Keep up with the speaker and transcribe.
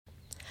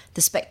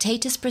The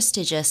Spectator's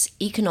prestigious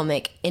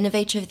Economic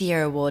Innovator of the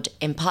Year award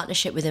in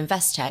partnership with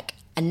Investec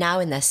are now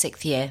in their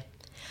 6th year.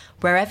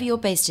 Wherever you're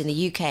based in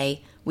the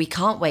UK, we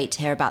can't wait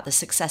to hear about the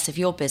success of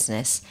your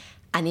business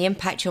and the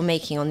impact you're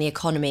making on the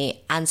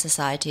economy and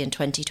society in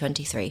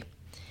 2023.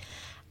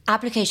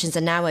 Applications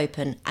are now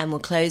open and will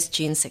close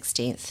June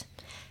 16th.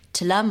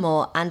 To learn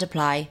more and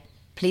apply,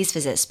 please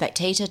visit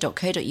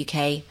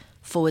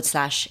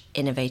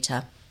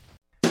spectator.co.uk/innovator.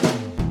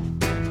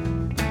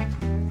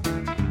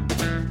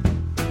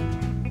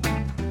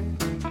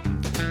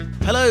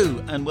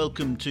 Hello and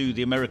welcome to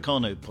the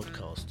Americano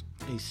podcast,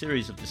 a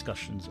series of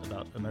discussions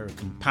about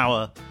American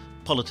power,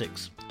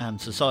 politics and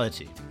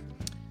society.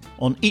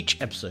 On each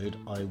episode,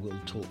 I will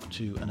talk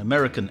to an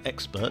American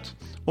expert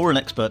or an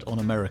expert on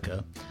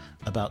America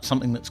about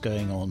something that's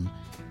going on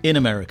in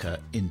America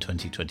in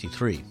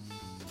 2023.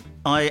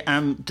 I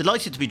am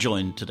delighted to be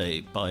joined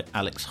today by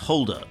Alex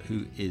Holder,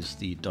 who is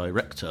the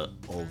director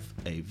of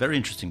a very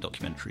interesting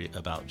documentary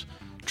about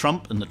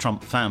Trump and the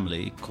Trump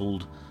family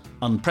called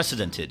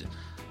Unprecedented.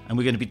 And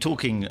we're going to be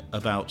talking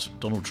about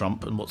Donald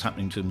Trump and what's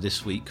happening to him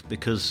this week,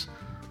 because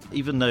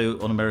even though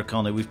on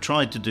Americano we've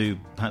tried to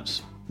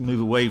perhaps move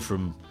away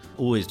from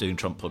always doing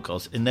Trump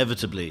podcasts,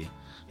 inevitably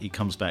he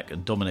comes back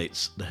and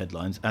dominates the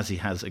headlines, as he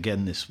has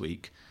again this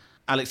week.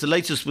 Alex, the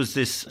latest was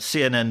this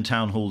CNN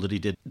town hall that he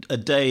did a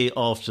day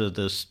after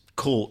the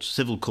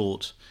civil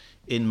court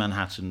in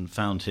Manhattan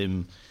found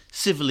him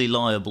civilly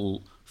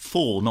liable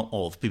for, not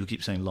of, people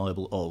keep saying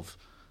liable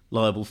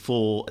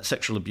for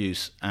sexual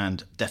abuse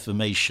and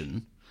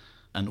defamation,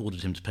 and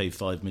ordered him to pay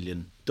 $5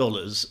 million.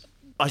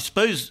 I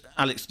suppose,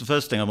 Alex, the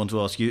first thing I want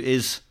to ask you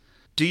is,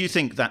 do you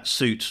think that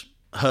suit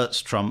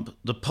hurts Trump?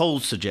 The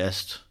polls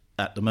suggest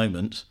at the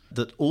moment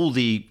that all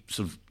the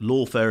sort of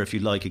lawfare, if you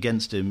like,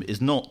 against him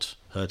is not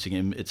hurting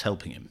him, it's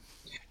helping him.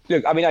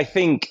 Look, I mean, I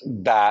think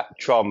that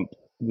Trump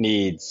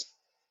needs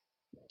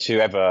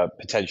to ever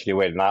potentially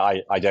win. And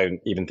I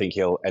don't even think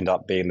he'll end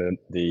up being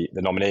the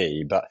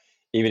nominee, but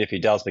even if he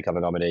does become a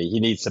nominee, he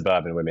needs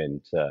suburban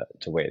women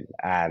to win.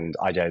 And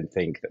I don't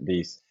think that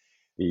these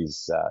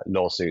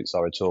lawsuits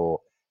are at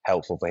all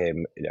helpful for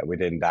him,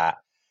 within that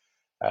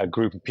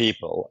group of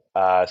people.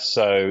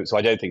 So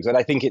I don't think so. And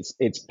I think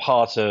it's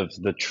part of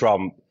the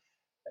Trump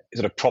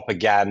sort of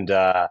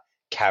propaganda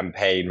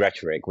campaign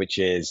rhetoric, which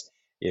is,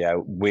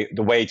 the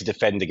way to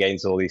defend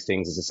against all these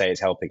things is to say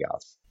it's helping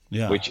us,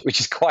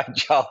 which is quite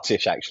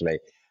childish, actually,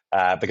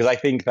 because I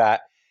think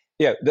that,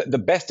 the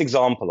best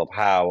example of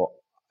how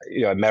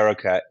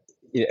America,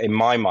 in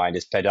my mind,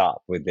 is fed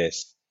up with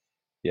this,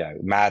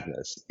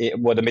 madness,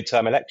 were the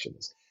midterm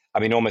elections.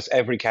 I mean, almost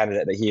every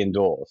candidate that he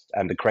endorsed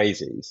and the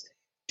crazies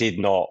did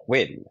not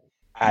win.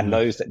 And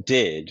those that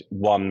did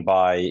won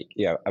by,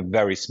 a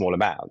very small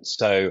amount.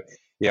 So,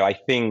 I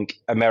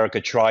think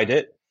America tried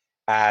it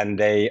and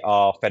they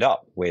are fed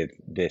up with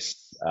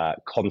this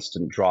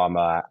constant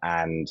drama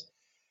and,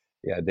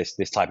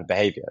 this type of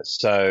behavior.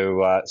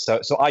 So I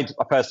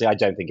personally, I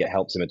don't think it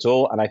helps him at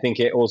all. And I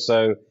think it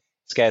also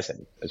scares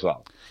him as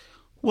well.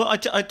 Well,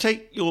 I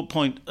take your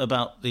point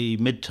about the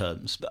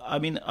midterms. I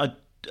mean, I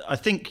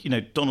think,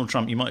 Donald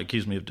Trump, you might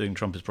accuse me of doing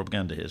Trump as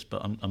propaganda here,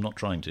 but I'm not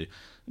trying to.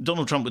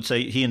 Donald Trump would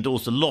say he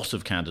endorsed a lot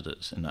of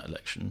candidates in that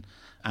election,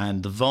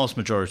 and the vast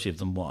majority of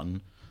them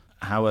won.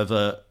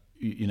 However,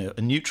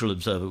 a neutral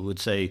observer would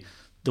say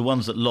the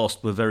ones that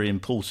lost were very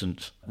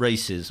important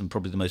races, and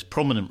probably the most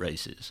prominent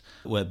races,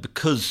 where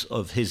because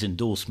of his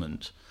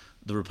endorsement,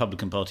 the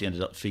Republican Party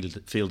ended up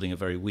fielding a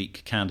very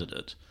weak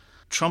candidate.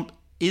 Trump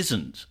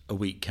isn't a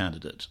weak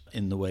candidate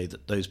in the way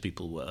that those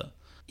people were.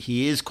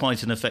 He is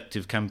quite an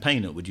effective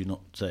campaigner, would you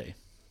not say?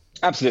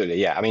 Absolutely,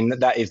 yeah. I mean,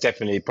 that is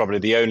definitely probably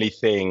the only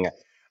thing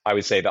I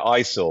would say that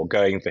I saw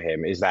going for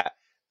him, is that,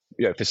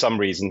 for some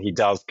reason he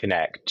does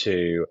connect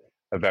to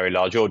a very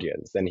large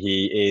audience, and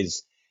he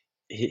is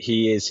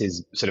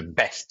his sort of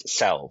best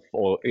self,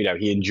 or,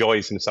 he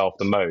enjoys himself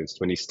the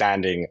most when he's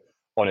standing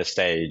on a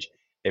stage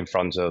in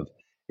front of,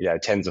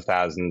 tens of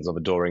thousands of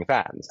adoring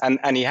fans.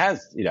 And he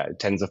has,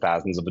 tens of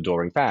thousands of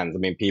adoring fans. I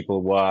mean,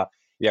 people were,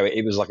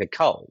 it was like a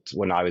cult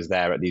when I was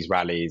there at these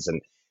rallies,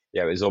 and,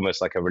 it was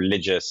almost like a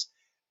religious,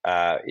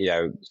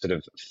 sort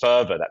of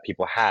fervor that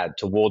people had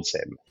towards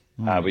him,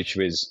 which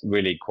was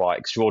really quite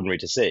extraordinary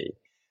to see.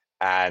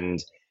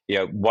 And,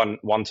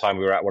 one time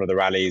we were at one of the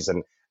rallies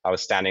and I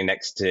was standing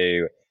next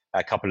to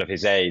a couple of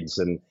his aides,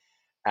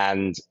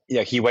 and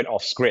he went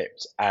off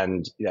script,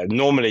 and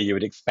normally you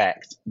would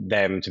expect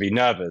them to be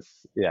nervous,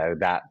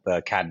 that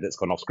the candidate's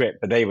gone off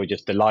script, but they were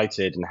just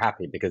delighted and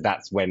happy because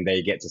that's when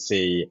they get to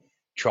see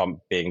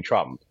Trump being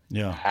Trump.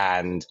 Yeah.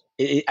 And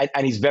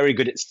he's very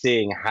good at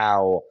seeing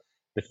how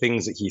the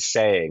things that he's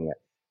saying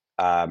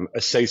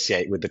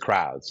associate with the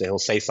crowd. So he'll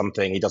say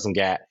something, he doesn't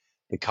get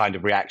the kind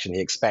of reaction he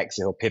expects,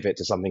 and he'll pivot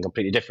to something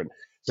completely different.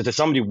 So to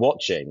somebody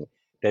watching,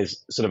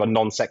 there's sort of a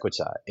non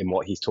sequitur in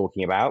what he's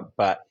talking about,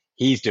 but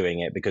he's doing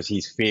it because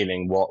he's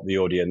feeling what the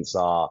audience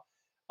are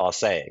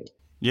saying,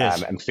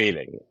 and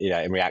feeling,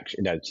 in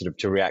reaction, sort of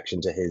to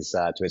reaction to his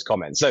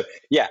comments. So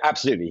yeah,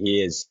 absolutely,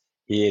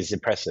 he is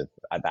impressive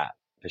at that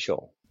for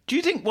sure. Do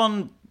you think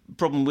one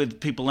problem with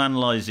people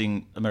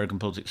analysing American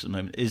politics at the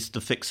moment is the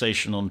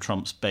fixation on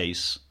Trump's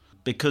base,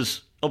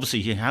 because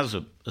obviously he has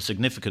a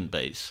significant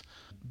base,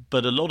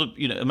 but a lot of,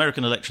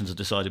 American elections are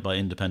decided by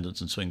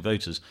independents and swing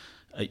voters.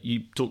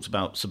 You talked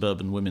about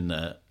suburban women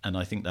there, and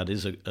I think that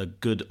is a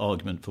good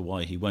argument for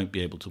why he won't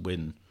be able to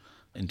win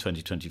in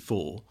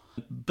 2024.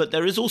 But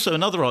there is also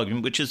another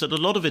argument, which is that a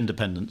lot of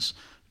independents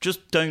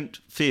just don't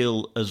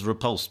feel as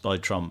repulsed by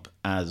Trump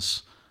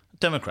as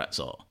Democrats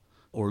are,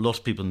 or a lot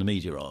of people in the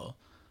media are.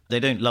 They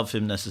don't love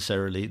him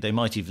necessarily. They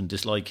might even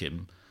dislike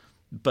him.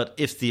 But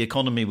if the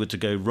economy were to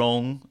go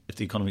wrong, if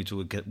the economy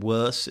were to get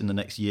worse in the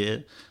next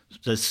year,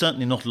 there's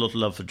certainly not a lot of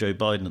love for Joe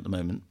Biden at the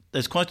moment.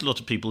 There's quite a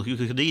lot of people who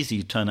could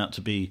easily turn out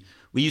to be...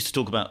 We used to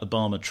talk about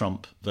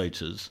Obama-Trump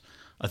voters.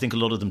 I think a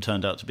lot of them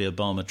turned out to be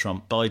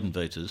Obama-Trump-Biden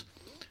voters.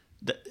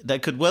 There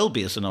could well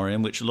be a scenario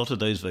in which a lot of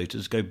those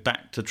voters go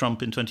back to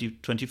Trump in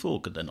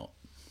 2024, could there not?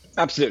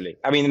 Absolutely.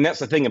 I mean, and that's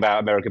the thing about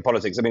American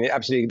politics. I mean,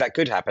 absolutely, that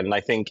could happen. And I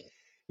think,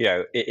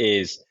 it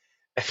is,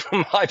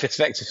 from my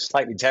perspective,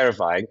 slightly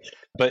terrifying.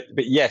 But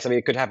yes, I mean,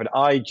 it could happen.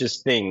 I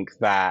just think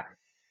that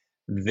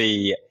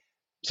the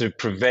sort of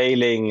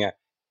prevailing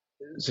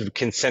sort of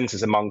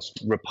consensus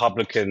amongst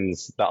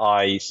Republicans that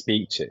I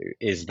speak to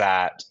is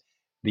that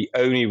the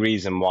only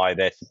reason why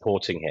they're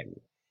supporting him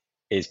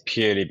is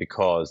purely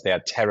because they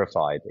are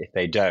terrified if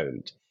they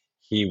don't,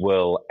 he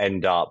will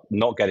end up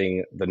not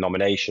getting the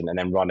nomination and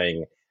then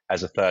running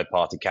as a third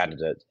party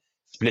candidate,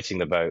 splitting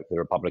the vote for the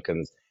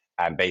Republicans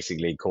and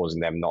basically causing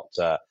them not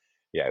to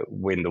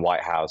win the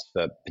White House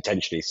for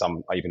potentially,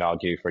 some I even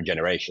argue, for a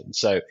generation.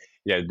 So,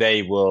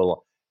 they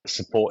will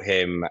support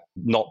him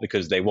not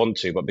because they want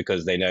to, but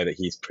because they know that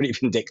he's pretty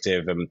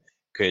vindictive and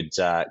could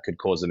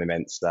cause them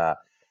immense sort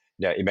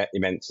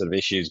of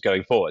issues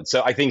going forward.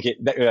 So I think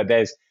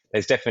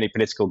there's definitely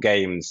political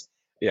games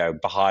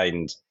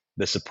behind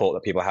the support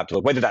that people have to.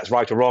 Whether that's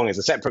right or wrong is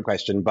a separate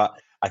question, but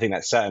I think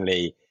that's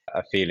certainly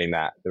a feeling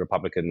that the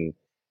Republican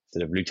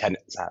sort of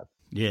lieutenants have.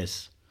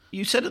 Yes.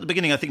 You said at the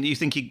beginning, I think, that you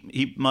think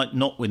he might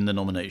not win the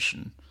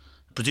nomination.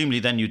 Presumably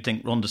then you'd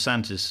think Ron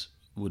DeSantis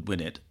would win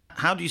it.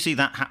 How do you see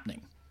that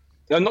happening?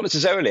 No, not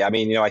necessarily. I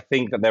mean, I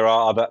think that there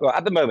are other... Well,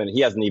 at the moment,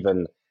 he hasn't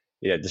even...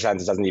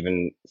 DeSantis hasn't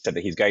even said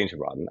that he's going to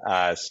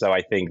run. So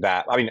I think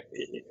that... I mean,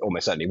 he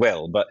almost certainly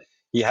will, but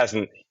he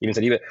hasn't even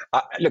said he will.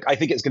 Look, I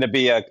think it's going to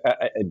be a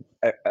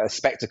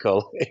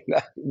spectacle,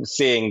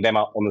 seeing them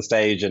up on the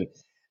stage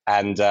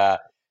and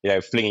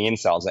flinging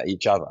insults at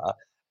each other.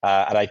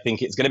 And I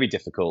think it's going to be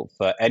difficult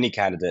for any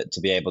candidate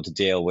to be able to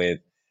deal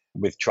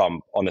with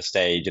Trump on a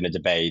stage in a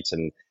debate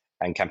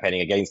and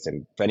campaigning against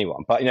him, for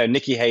anyone. But,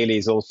 Nikki Haley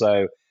is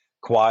also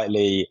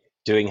quietly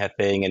doing her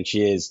thing, and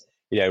she is,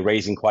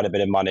 raising quite a bit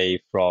of money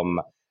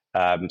from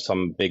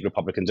some big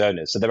Republican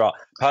donors. So there are,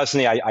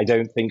 personally, I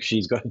don't think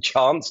she's got a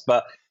chance,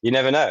 but you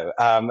never know.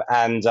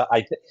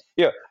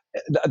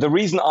 The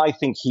reason I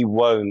think he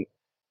won't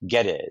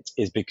get it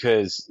is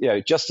because,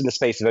 just in the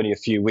space of only a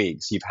few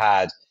weeks, you've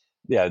had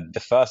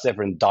the first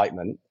ever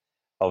indictment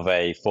of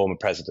a former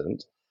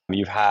president.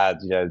 You've had,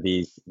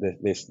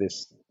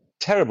 this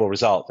terrible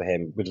result for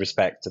him with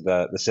respect to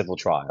the civil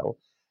trial,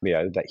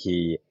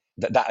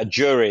 that a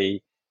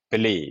jury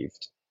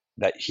believed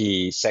that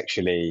he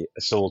sexually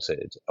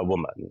assaulted a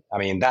woman. I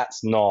mean,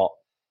 that's not,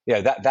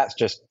 that's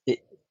just, it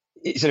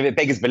sort of, it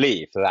beggars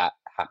belief that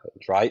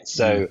happened, right?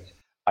 So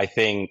I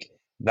think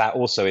that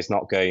also is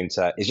not going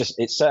to,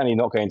 it's certainly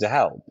not going to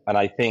help. And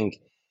I think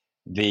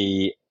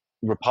the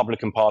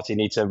Republican Party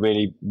need to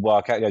really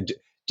work out,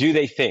 do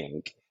they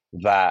think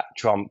that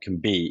Trump can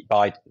beat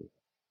Biden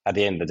at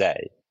the end of the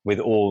day with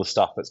all the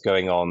stuff that's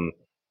going on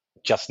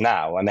just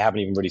now? And they haven't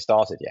even really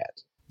started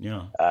yet.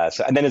 Yeah.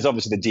 And then there's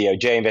obviously the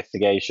DOJ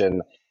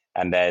investigation,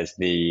 and there's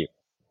the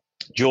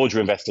Georgia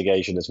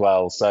investigation as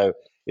well. So,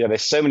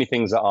 there's so many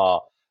things that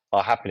are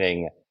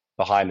happening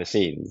behind the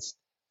scenes.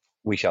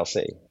 We shall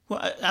see.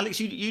 Well,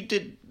 Alex, you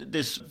did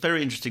this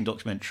very interesting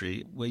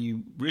documentary where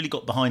you really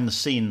got behind the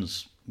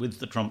scenes with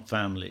the Trump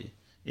family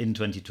in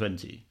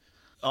 2020.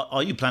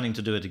 Are you planning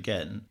to do it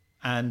again?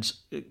 And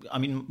I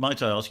mean,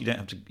 might I ask,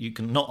 you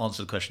can not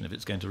answer the question if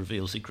it's going to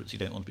reveal secrets you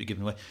don't want to be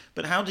given away,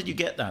 but how did you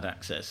get that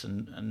access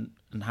and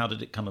how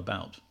did it come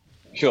about?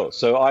 Sure.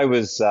 So I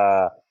was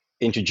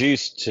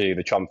introduced to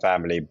the Trump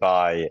family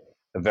by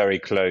a very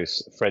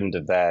close friend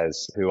of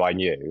theirs who I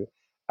knew.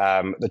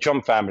 The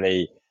Trump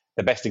family,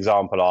 the best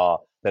example are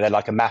that they're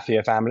like a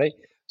mafia family.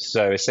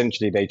 So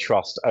essentially they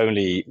trust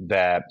only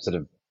their sort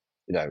of,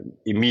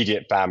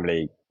 immediate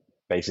family,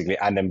 basically,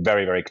 and then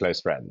very, very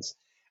close friends.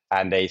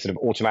 And they sort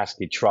of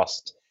automatically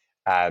trust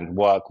and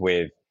work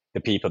with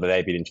the people that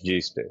they've been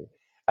introduced to.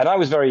 And I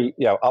was very,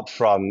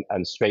 upfront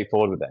and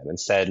straightforward with them and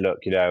said,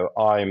 look,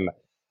 I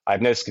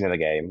have no skin in the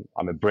game.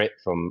 I'm a Brit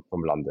from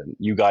London.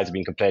 You guys have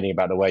been complaining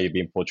about the way you've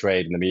been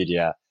portrayed in the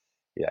media,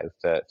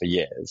 for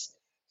years.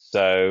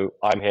 So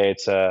I'm here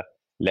to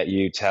let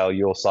you tell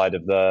your side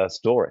of the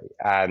story.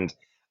 And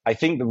I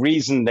think the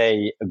reason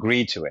they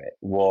agreed to it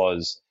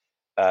was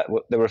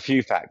there were a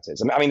few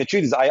factors. I mean, the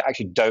truth is I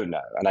actually don't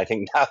know. And I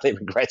think now they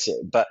regret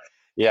it. But,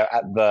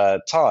 at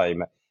the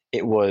time,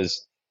 it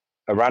was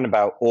around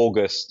about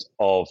August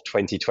of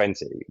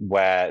 2020,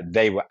 where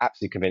they were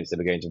absolutely convinced they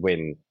were going to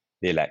win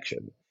the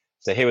election.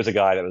 So here was a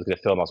guy that was going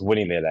to film us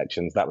winning the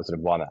elections. That was sort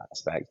of one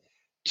aspect.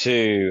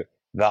 Two,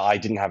 that I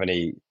didn't have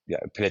any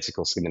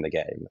political skin in the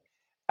game.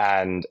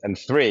 And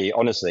three,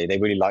 honestly, they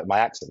really liked my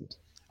accent.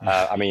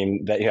 I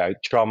mean,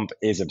 Trump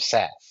is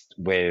obsessed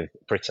with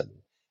Britain.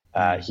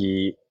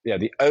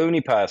 The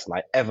only person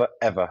I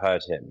ever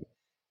heard him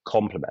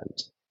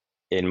compliment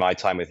in my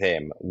time with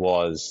him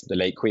was the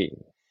late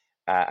Queen.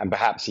 And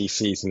perhaps he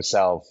sees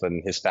himself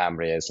and his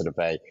family as sort of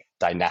a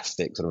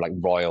dynastic, sort of like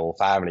royal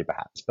family,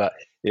 perhaps. But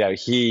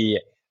he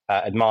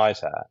admired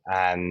her,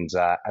 and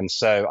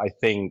so I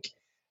think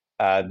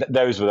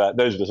those were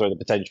the sort of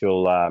the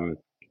potential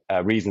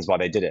reasons why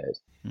they did it.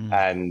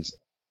 And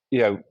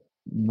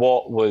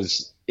what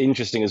was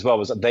interesting as well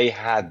was that they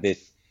had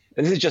this.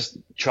 And this is just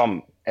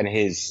Trump and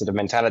his sort of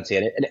mentality,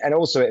 and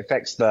also it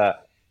affects the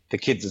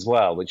kids as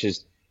well, which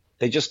is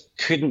they just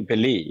couldn't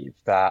believe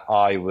that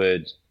I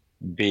would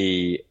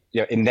be,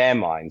 in their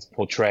minds,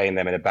 portraying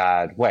them in a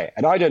bad way.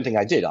 And I don't think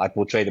I did. I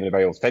portrayed them in a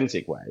very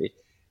authentic way.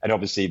 And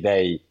obviously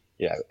they,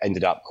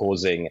 ended up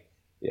causing,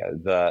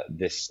 the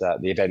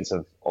events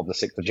of the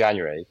 6th of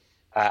January.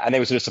 And they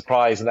were sort of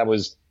surprised that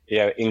was,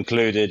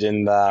 included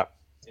in the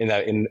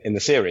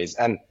series.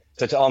 And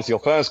so to answer your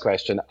first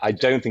question, I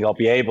don't think I'll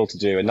be able to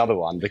do another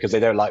one because they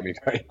don't like me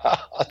very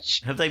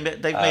much. Have they've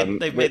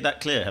made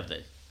that clear, have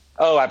they?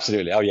 Oh,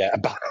 absolutely. Oh, yeah.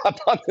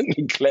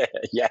 Abundantly clear.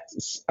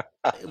 Yes.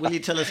 Will you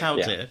tell us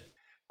how clear?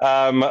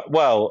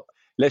 Well,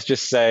 let's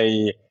just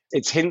say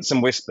it's hints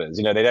and whispers.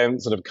 They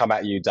don't sort of come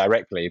at you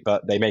directly,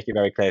 but they make it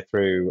very clear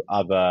through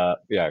other,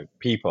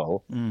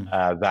 people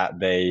that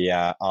they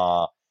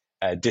are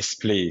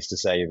displeased, to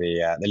say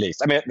the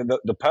least. I mean,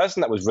 the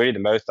person that was really the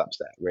most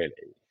upset, really,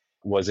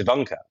 was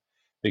Ivanka,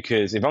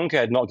 because Ivanka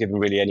had not given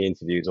really any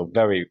interviews or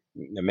very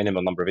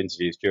minimal number of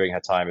interviews during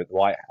her time at the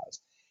White House,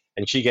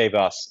 and she gave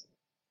us.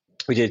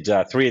 We did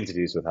 3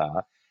 interviews with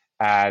her,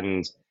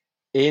 and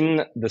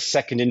in the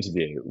second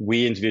interview,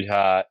 we interviewed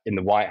her in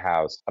the White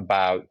House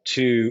about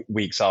 2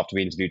 weeks after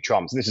we interviewed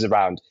Trump. So this is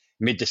around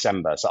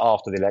mid-December, so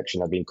after the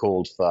election had been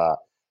called for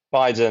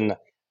Biden,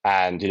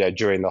 and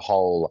during the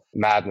whole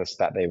madness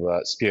that they were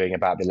spewing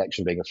about the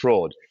election being a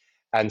fraud.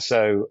 And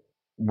so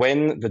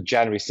when the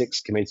January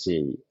 6th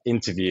committee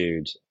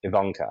interviewed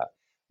Ivanka,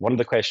 one of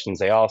the questions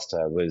they asked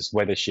her was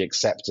whether she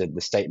accepted the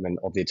statement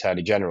of the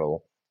Attorney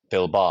General,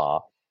 Bill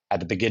Barr, at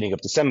the beginning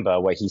of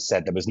December, where he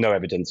said there was no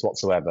evidence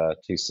whatsoever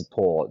to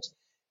support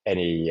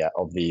any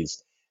of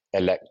these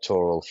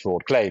electoral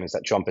fraud claims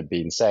that Trump had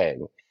been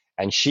saying.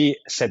 And she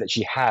said that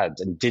she had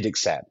and did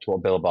accept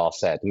what Bill Barr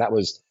said. And that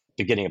was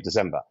beginning of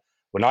December.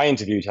 When I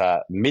interviewed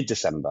her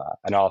mid-December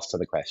and asked her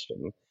the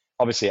question,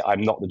 obviously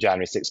I'm not the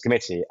January 6th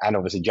committee, and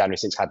obviously January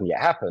 6th hadn't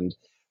yet happened,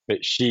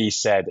 but she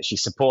said that she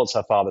supports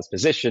her father's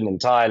position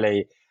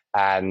entirely,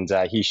 and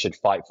he should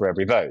fight for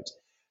every vote.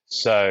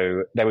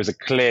 So there was a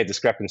clear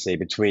discrepancy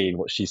between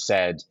what she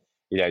said,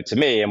 to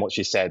me and what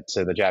she said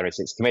to the January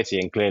 6th committee.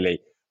 And clearly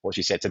what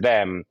she said to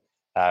them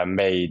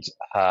made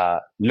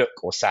her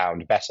look or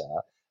sound better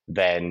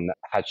than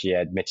had she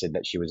admitted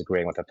that she was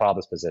agreeing with her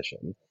father's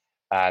position.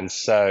 And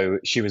so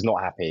she was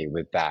not happy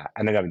with that.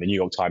 And then the New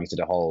York Times did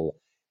a whole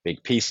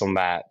big piece on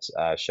that,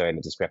 showing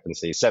the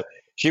discrepancy. So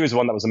she was the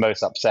one that was the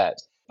most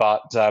upset.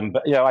 But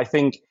I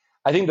think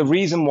the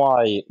reason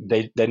why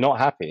they're not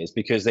happy is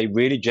because they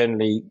really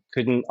generally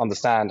couldn't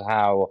understand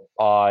how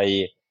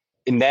I,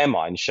 in their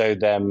mind,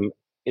 showed them,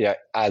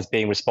 as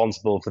being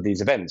responsible for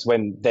these events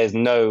when there's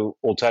no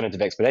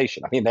alternative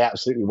explanation. I mean, they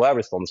absolutely were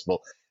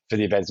responsible for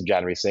the events of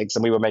January 6th,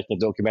 and we were making a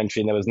documentary,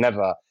 and there was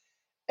never,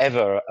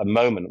 ever a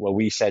moment where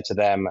we said to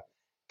them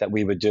that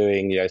we were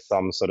doing,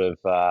 some sort of,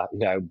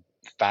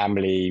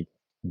 family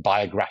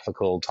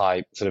biographical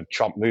type sort of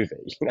Trump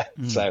movie.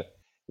 So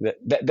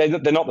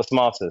they're not the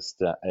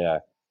smartest,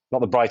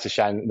 not the brightest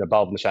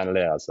bulb in the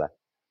chandelier, I'd say.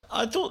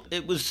 I thought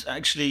it was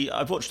actually,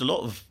 I've watched a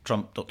lot of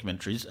Trump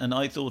documentaries, and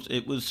I thought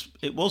it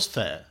was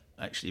fair,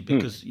 actually,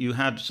 because you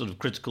had sort of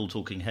critical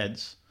talking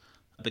heads,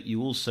 but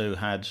you also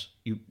had,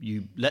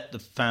 you let the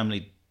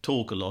family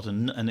talk a lot,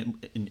 and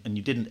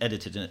you didn't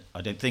edit it,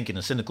 I don't think, in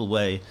a cynical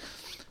way.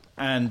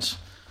 And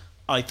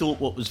I thought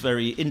what was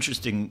very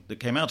interesting that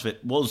came out of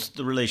it was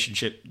the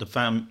relationship, the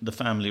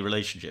family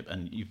relationship,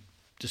 and you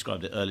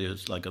described it earlier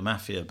as like a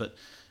mafia, but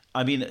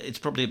I mean, it's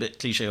probably a bit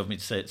cliche of me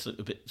to say it's a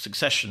bit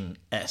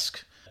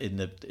Succession-esque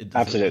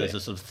Absolutely. There's a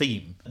sort of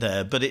theme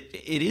there, but it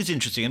is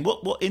interesting. And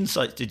what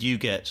insights did you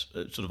get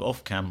sort of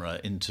off camera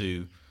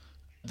into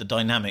the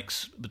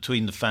dynamics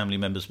between the family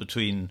members,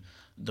 between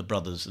the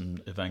brothers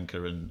and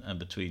Ivanka and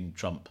between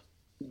Trump?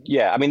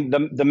 Yeah, I mean,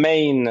 the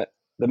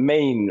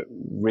main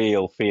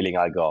real feeling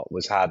I got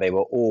was how they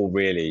were all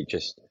really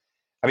just,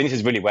 I mean, this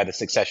is really where the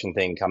Succession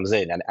thing comes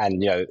in.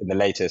 And in the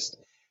latest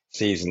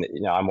season,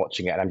 I'm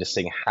watching it and I'm just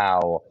seeing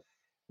how,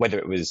 whether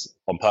it was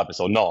on purpose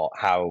or not,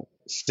 how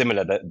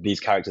similar that these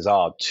characters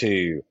are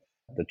to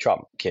the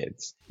Trump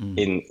kids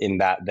in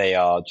that they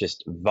are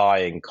just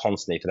vying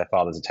constantly for their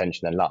father's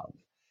attention and love.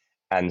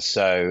 And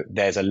so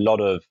there's a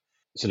lot of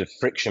sort of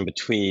friction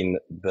between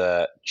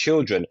the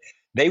children,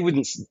 they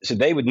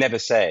would never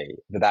say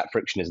that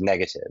friction is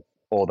negative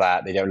or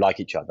that they don't like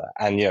each other.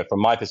 And,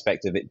 from my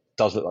perspective, it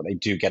does look like they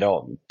do get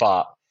on,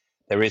 but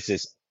there is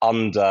this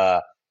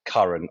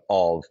undercurrent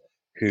of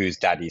who's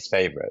daddy's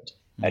favorite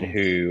and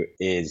who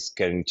is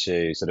going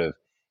to sort of,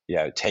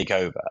 take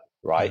over.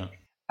 Right. Yeah.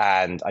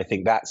 And I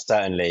think that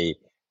certainly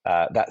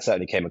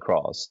came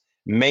across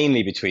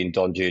mainly between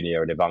Don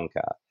Jr. and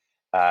Ivanka.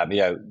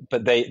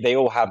 But they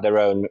all have their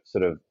own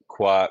sort of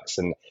quirks,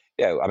 and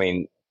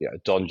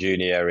Don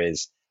Jr.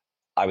 is,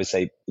 I would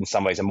say, in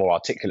some ways a more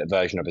articulate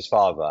version of his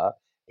father.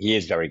 He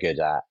is very good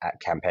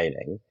at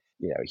campaigning.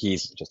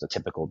 He's just a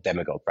typical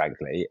demagogue,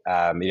 frankly.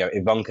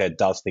 Ivanka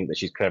does think that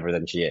she's cleverer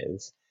than she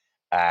is,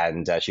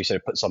 and she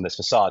sort of puts on this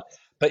facade.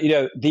 But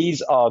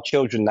these are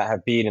children that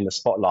have been in the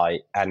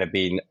spotlight and have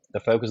been the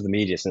focus of the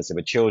media since they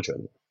were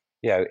children.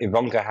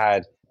 Ivanka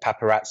had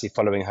paparazzi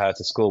following her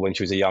to school when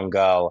she was a young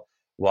girl,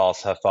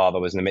 whilst her father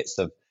was in the midst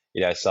of,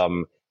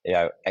 some,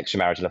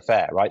 extramarital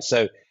affair, right?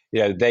 So,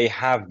 they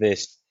have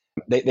this,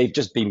 they've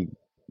just been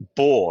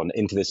born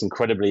into this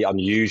incredibly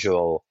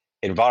unusual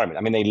environment.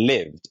 I mean, they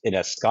lived in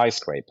a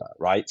skyscraper,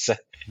 right? So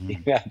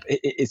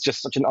it's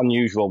just such an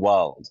unusual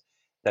world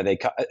that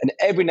and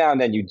every now and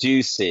then you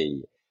do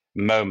see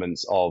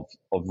moments of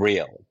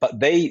real, but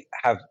they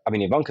have,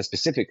 Ivanka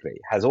specifically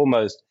has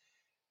almost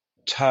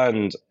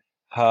turned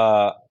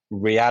her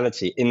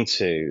reality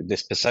into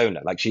this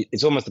persona. Like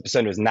it's almost the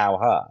persona is now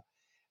her.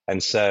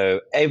 And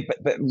so,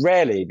 but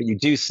rarely, but you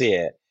do see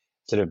it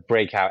sort of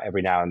break out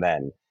every now and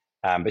then.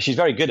 But she's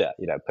very good at,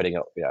 putting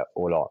it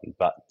all on.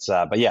 But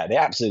yeah, they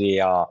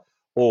absolutely are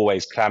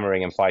always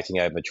clamoring and fighting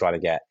over trying to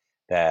get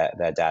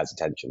their dad's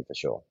attention, for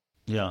sure.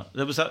 Yeah,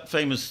 there was that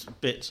famous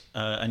bit,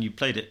 and you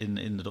played it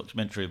in the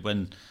documentary,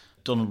 when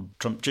Donald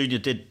Trump Jr.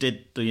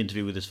 did the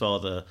interview with his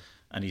father,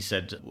 and he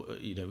said,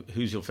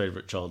 who's your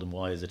favourite child and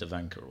why is it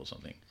Ivanka or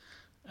something?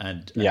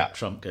 And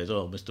Trump goes,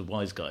 "Oh, Mr.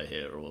 Wise Guy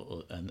here,"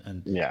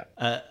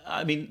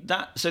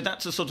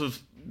 that's a sort of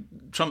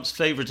Trump's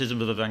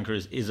favoritism of Ivanka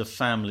is a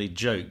family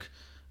joke.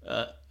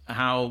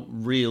 How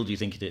real do you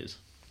think it is?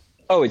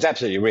 Oh, it's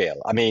absolutely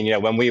real. I mean,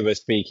 when we were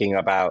speaking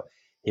about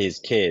his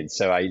kids,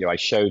 so I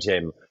showed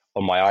him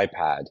on my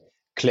iPad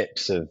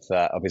clips of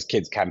his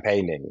kids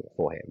campaigning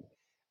for him,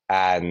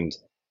 and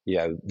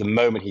the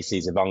moment he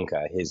sees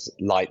Ivanka, his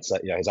lights,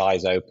 his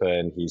eyes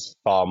open. He's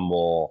far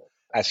more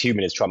as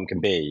human as Trump can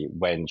be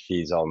when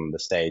she's on the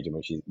stage and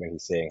when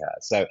he's seeing her.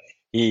 So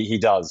he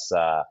does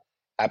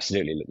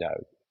absolutely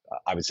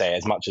I would say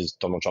as much as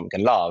Donald Trump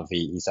can love,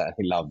 he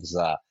certainly loves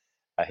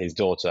his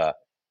daughter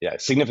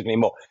significantly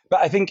more.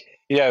 But I think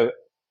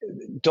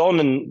Don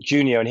and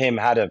Junior and him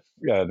had a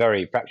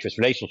very fractious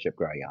relationship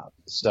growing up.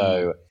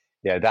 So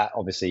that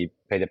obviously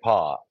played a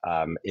part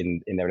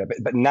in their.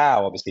 But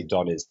now obviously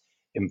Don has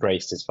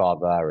embraced his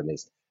father and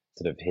is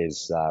sort of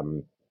his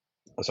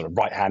sort of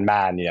right hand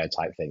man,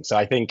 type thing. So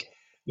I think,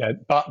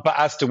 but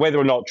as to whether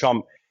or not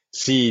Trump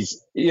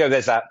sees,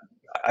 there's that.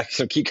 I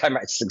sort of keep coming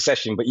back to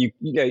succession, but I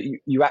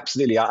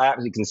absolutely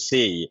can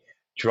see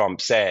Trump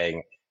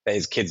saying that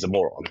his kids are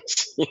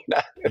morons.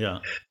 Yeah.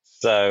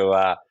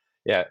 So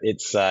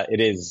it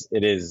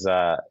is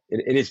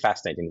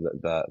fascinating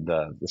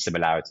the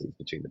similarities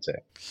between the two.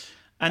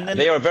 And then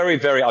they are a very,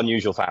 very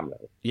unusual family.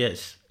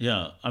 Yes,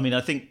 yeah. I mean, I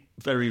think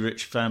very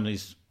rich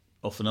families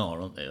often are,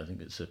 aren't they? I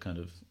think it's a kind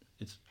of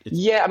it's.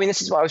 Yeah, I mean,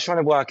 this is what I was trying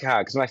to work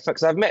out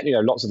because I've met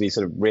lots of these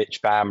sort of rich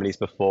families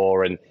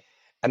before, and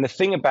the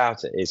thing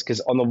about it is because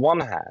on the one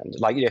hand,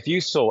 like if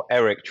you saw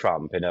Eric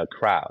Trump in a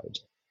crowd,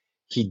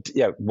 he's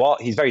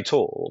very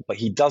tall, but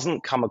he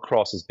doesn't come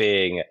across as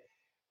being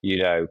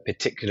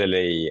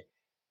particularly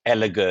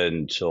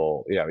elegant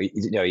or I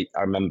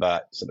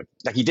remember sort of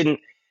like he didn't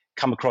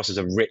come across as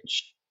a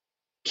rich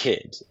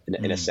kid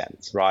in a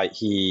sense, right?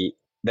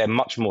 They're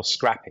much more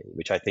scrappy,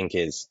 which I think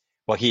is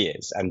what he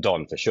is, and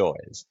Don for sure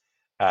is.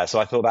 So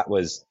I thought that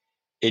was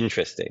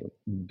interesting.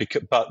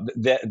 But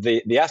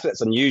the aspect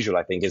that's unusual,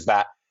 I think, is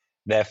that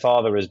their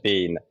father has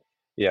been,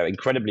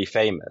 incredibly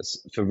famous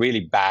for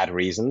really bad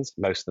reasons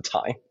most of the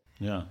time.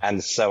 Yeah.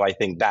 And so I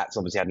think that's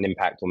obviously had an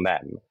impact on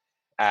them.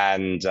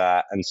 And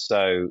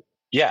so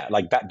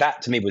like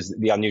that to me was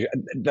the unusual.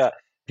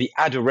 The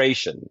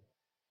adoration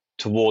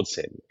towards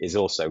him is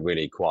also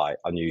really quite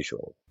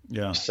unusual.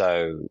 Yeah.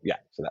 So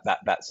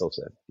that's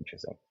also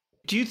interesting.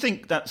 Do you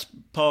think that's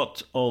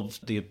part of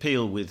the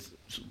appeal with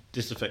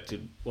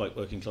disaffected white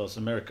working class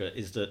America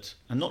is that,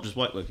 and not just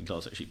white working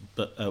class actually,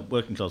 but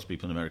working class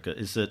people in America,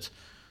 is that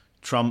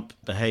Trump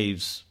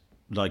behaves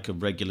like a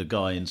regular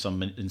guy in so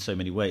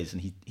many ways,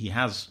 and he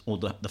has, or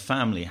the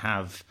family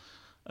have,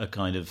 a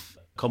kind of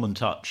common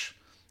touch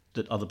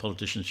that other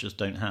politicians just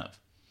don't have.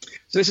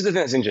 So this is the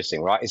thing that's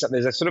interesting, right? Is that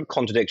there's a sort of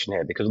contradiction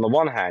here, because on the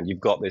one hand, you've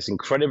got this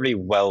incredibly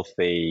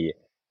wealthy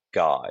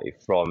guy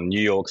from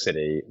New York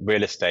City,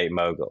 real estate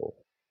mogul,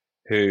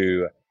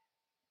 who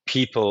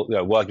people,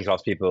 working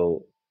class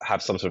people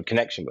have some sort of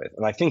connection with.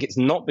 And I think it's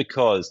not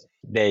because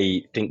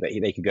they think that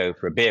they could go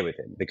for a beer with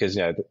him, because,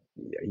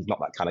 he's not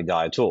that kind of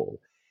guy at all.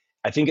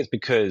 I think it's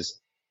because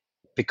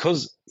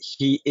because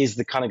he is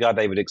the kind of guy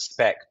they would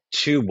expect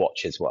to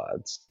watch his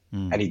words,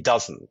 and he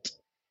doesn't.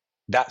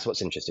 That's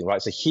what's interesting,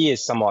 right? So he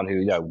is someone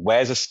who,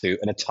 wears a suit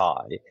and a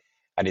tie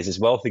and is this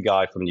wealthy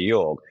guy from New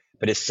York,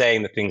 but is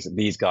saying the things that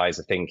these guys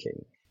are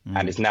thinking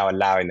and is now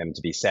allowing them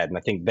to be said. And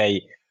I think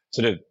they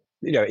sort of,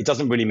 it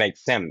doesn't really make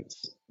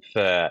sense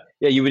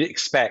you would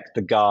expect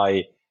the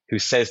guy who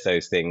says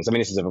those things. I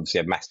mean, this is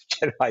obviously a massive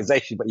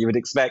generalization, but you would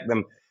expect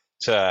them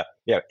to,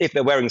 if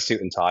they're wearing a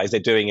suit and ties, they're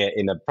doing it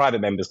in a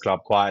private members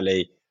club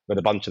quietly with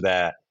a bunch of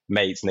their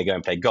mates and they go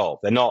and play golf.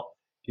 They're not,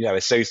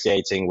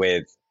 associating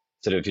with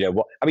sort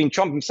of,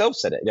 Trump himself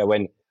said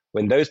it,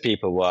 when those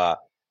people were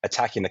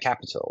attacking the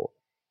Capitol,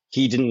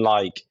 he didn't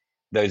like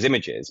those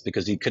images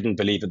because he couldn't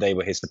believe that they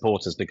were his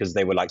supporters because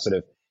they were like sort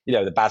of,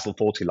 the Basil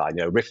Fawlty line,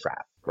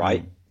 riffraff,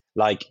 right?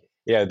 Like,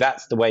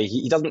 that's the way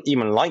he doesn't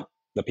even like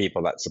the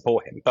people that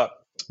support him. But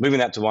moving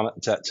that to an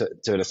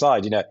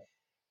aside,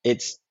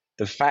 it's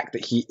the fact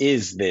that he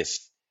is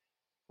this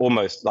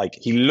almost like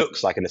he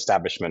looks like an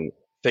establishment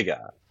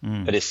figure,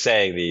 but is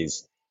saying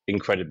these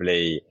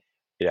incredibly,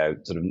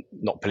 sort of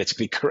not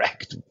politically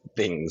correct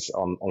things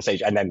on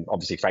stage, and then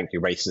obviously, frankly,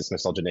 racist,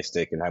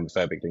 misogynistic, and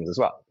homophobic things as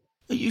well.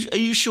 Are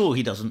you sure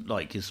he doesn't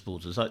like his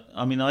supporters?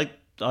 I mean,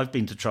 I've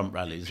been to Trump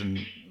rallies,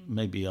 and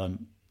maybe I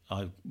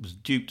was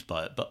duped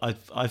by it, but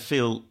I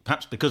feel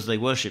perhaps because they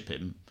worship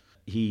him,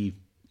 he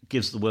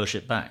gives the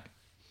worship back.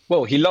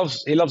 Well, he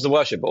loves the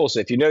worship, but also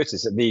if you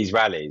notice at these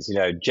rallies,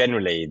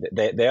 generally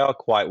they are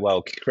quite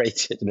well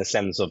curated in the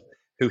sense of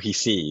who he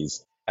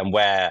sees and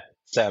where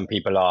certain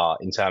people are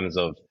in terms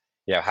of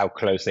how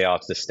close they are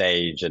to the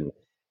stage and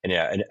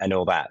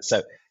all that.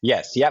 So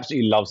yes, he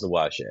absolutely loves the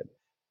worship,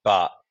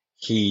 but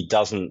he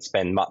doesn't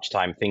spend much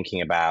time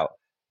thinking about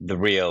the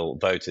real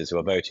voters who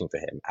are voting for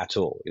him at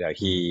all.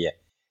 He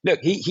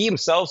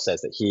himself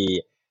says that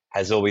he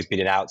has always been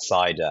an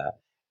outsider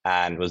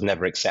and was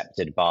never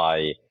accepted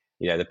by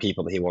the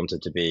people that he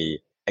wanted to be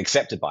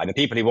accepted by. And the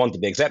people he wanted to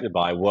be accepted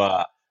by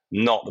were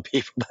not the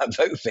people that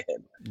vote for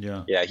him.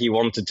 He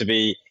wanted to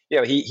be,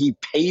 he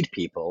paid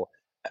people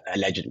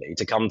allegedly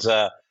to come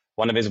to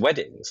one of his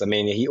weddings. I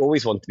mean, he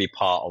always wanted to be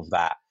part of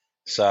that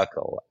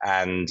circle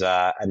and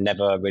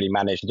never really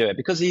managed to do it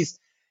because he's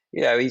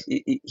just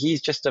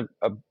he's just an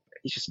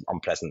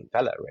unpleasant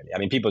fellow, really. I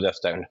mean, people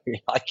just don't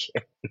really like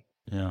him.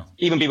 Yeah.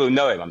 Even people who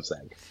know him, I'm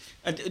saying.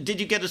 And did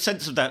you get a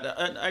sense of that?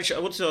 Actually, I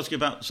wanted to ask you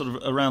about sort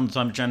of around the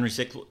time of January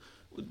 6th.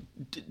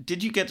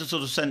 Did you get a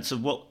sort of sense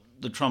of what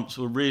the Trumps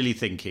were really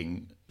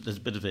thinking? There's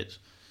a bit of it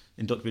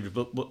in documentary,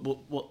 but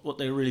what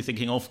they were really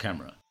thinking off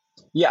camera?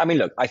 Yeah, I mean,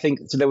 look, I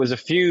think so. There was a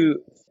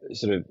few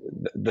sort of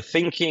the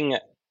thinking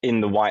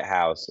in the White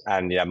House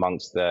and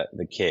amongst the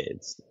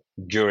kids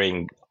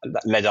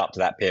led up to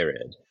that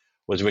period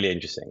was really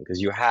interesting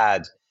because you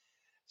had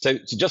so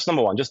just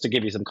number one, just to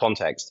give you some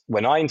context,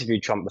 when I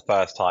interviewed Trump the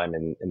first time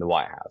in the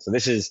White House, so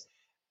this is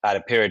at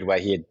a period where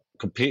he had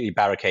completely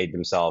barricaded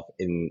himself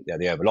in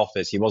the Oval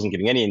Office. He wasn't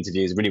giving any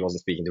interviews, really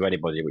wasn't speaking to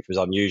anybody, which was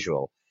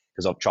unusual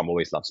because Trump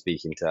always loved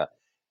speaking to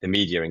the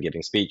media and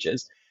giving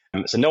speeches.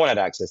 So no one had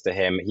access to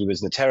him. He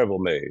was in a terrible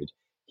mood.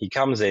 He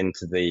comes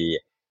into the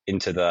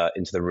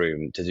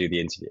room to do the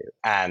interview,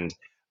 and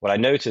what I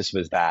noticed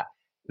was that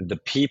the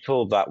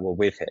people that were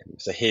with him,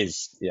 so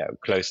his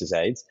closest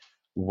aides,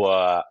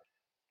 were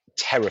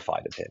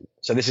terrified of him.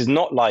 So this is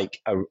not like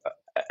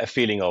a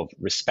feeling of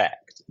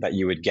respect that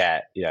you would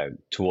get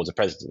towards a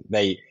president.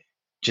 They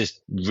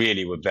just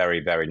really were very,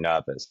 very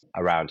nervous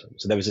around him.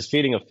 So there was this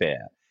feeling of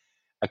fear.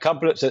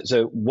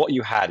 So what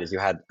you had is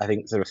I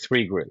think sort of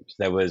three groups.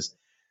 There was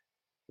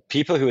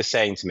people who were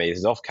saying to me, this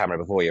is off camera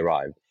before he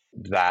arrived,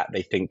 that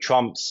they think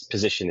Trump's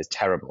position is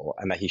terrible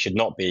and that he should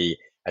not be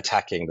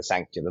attacking the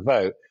sanctity of the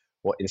vote.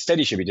 What instead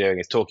he should be doing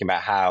is talking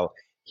about how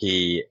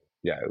he,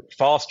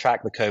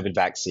 fast-tracked the COVID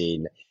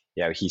vaccine.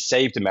 He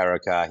saved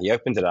America. He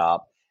opened it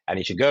up, and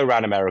he should go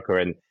around America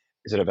and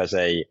sort of as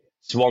a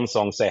swan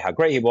song say how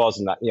great he was,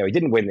 and that he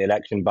didn't win the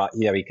election, but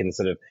he can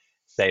sort of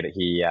say that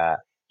he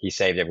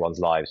saved everyone's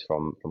lives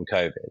from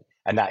COVID,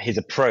 and that his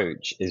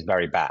approach is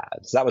very bad.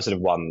 So that was sort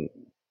of one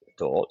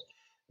thought.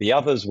 The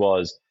other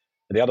was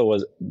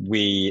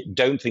we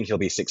don't think he'll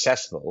be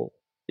successful,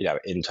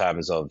 in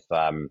terms of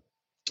trying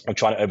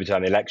to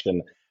overturn the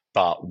election,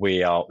 but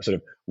we are sort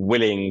of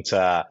willing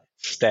to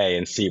stay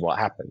and see what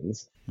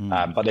happens.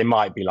 But they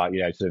might be like,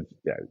 updating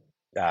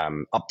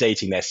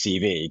their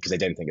CV because they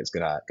don't think it's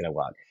gonna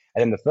work.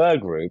 And then the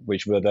third group,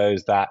 which were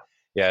those that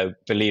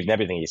believed in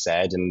everything he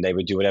said, and they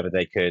would do whatever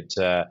they could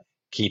to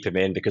keep him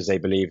in because they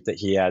believed that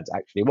he had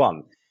actually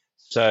won.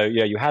 So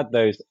you had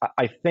those.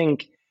 I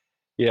think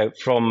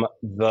from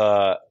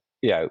the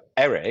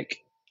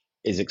Eric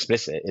is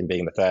explicit in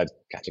being the third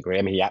category.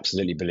 I mean, he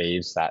absolutely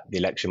believes that the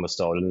election was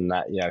stolen and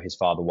that his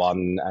father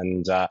won,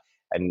 and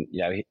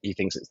he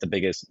thinks it's the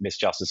biggest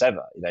injustice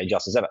ever.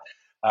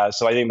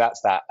 So I think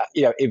that's that.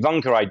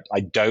 Ivanka, I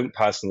don't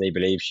personally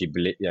believe she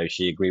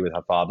agreed with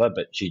her father,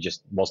 but she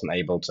just wasn't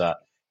able to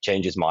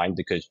change his mind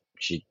because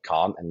she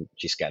can't and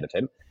she's scared of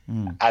him.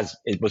 As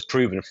it was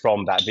proven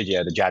from that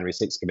video the January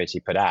 6th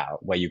committee put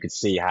out, where you could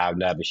see how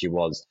nervous she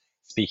was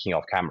speaking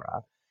off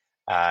camera,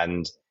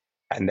 and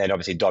then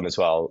obviously Don as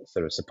well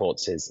sort of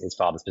supports his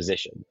father's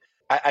position.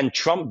 And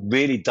Trump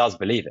really does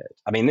believe it.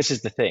 I mean, this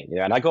is the thing,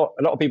 and I got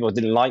a lot of people who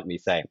didn't like me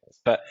saying this,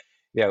 but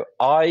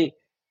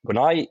when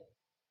I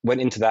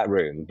went into that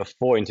room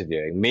before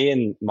interviewing, me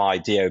and my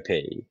DOP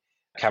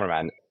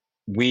cameraman,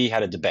 we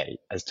had a debate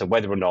as to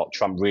whether or not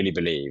Trump really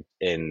believed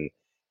in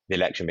the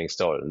election being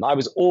stolen. And I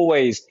was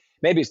always,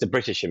 maybe it's the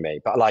British in me,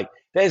 but like,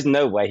 there's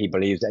no way he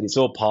believes that. It's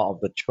all part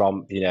of the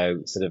Trump,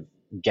 sort of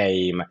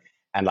game.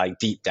 And like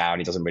deep down,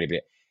 he doesn't really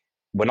believe it.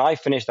 When I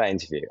finished that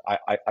interview,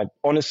 I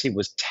honestly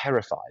was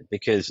terrified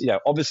because,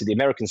 obviously the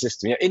American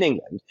system, in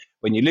England,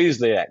 when you lose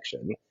the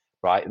election,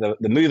 right,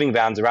 the moving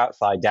vans are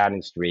outside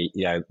Downing Street,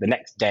 the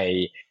next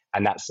day,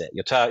 and that's it.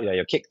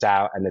 You're kicked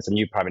out, and there's a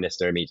new prime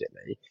minister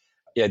immediately.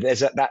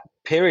 There's that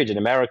period in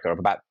America of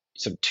about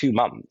sort of 2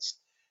 months,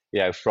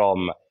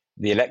 from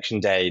the election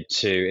day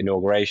to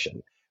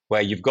inauguration,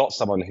 where you've got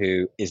someone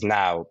who is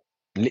now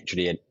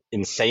literally an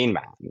insane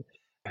man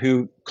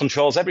who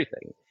controls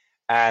everything.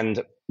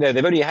 And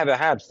they've only ever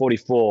had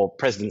 44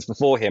 presidents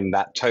before him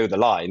that toe the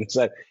line.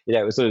 So,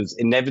 it was sort of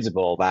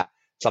inevitable that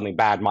something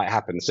bad might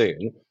happen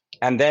soon.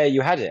 And there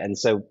you had it. And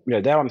so,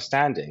 there I'm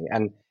standing.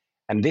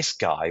 And this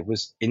guy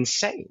was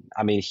insane.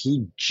 I mean,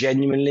 he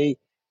genuinely,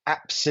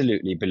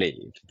 absolutely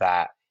believed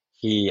that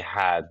he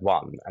had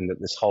won and that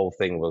this whole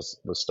thing was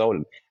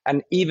stolen.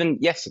 And even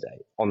yesterday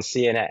on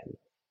CNN,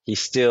 he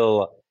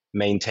still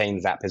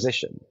maintains that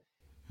position.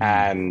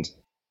 And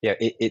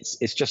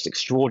it's just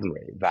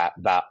extraordinary that,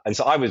 and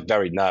so I was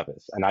very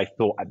nervous, and I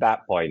thought at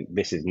that point,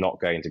 this is not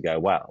going to go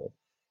well,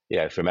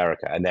 for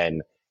America. And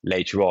then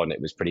later on,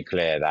 it was pretty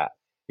clear that,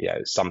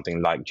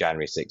 something like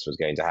January 6th was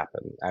going to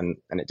happen. And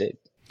it did,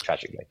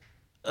 tragically.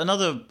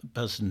 Another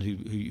person who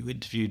you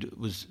interviewed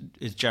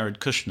is Jared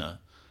Kushner.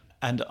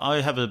 And I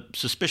have a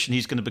suspicion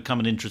he's going to become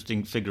an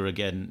interesting figure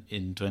again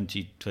in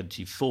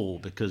 2024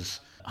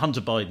 because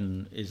Hunter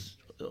Biden is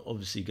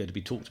obviously going to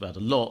be talked about a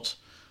lot,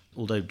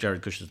 although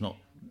Jared Kushner's not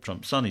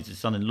Trump's son, he's his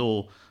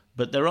son-in-law.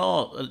 But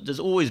there's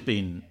always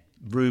been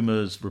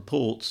rumours,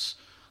 reports,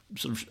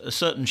 sort of a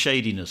certain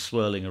shadiness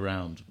swirling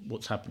around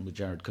what's happened with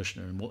Jared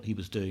Kushner and what he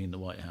was doing in the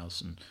White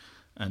House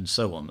and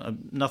so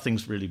on.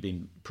 Nothing's really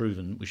been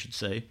proven, we should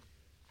say.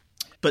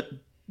 But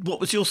what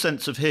was your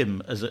sense of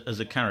him as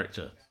a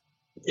character?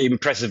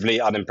 Impressively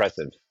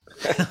unimpressive.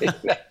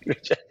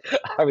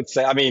 I would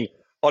say. I mean,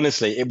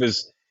 honestly, it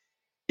was.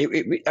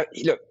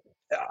 Look,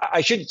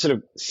 I should sort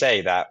of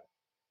say that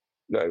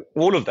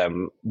all of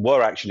them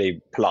were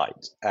actually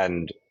polite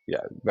and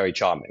very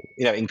charming.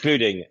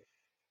 Including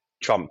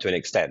Trump to an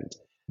extent.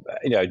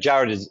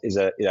 Jared is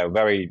a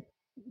very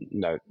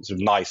sort of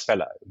nice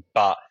fellow,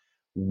 but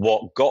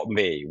what got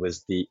me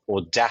was the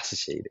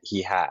audacity that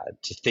he had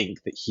to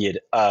think that he had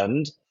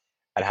earned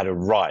and had a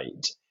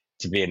right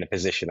to be in the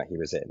position that he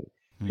was in,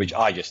 which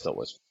I just thought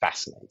was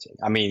fascinating.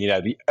 I mean,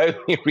 the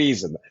only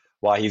reason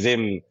why he's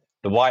in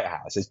the White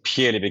House is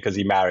purely because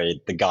he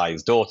married the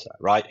guy's daughter,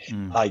 right?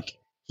 Like,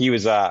 he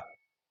was a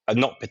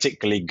not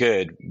particularly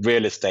good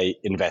real estate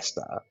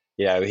investor.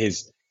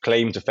 His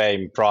claim to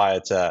fame prior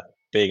to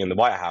being in the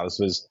White House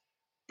was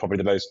probably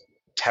the most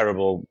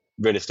terrible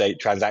real estate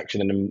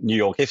transaction in New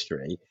York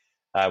history,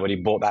 when he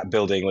bought that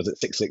building, was it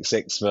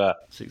 666 for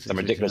some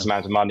ridiculous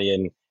amount of money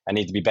and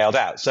needed to be bailed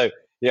out. So,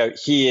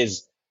 he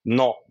is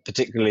not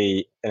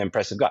particularly an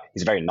impressive guy.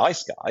 He's a very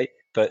nice guy,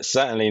 but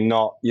certainly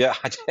not,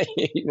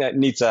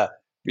 need to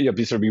be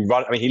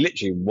run. I mean, he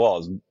literally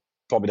was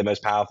probably the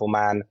most powerful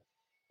man,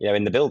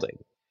 in the building.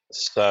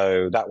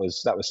 So that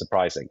was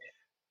surprising.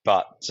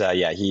 But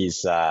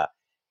he's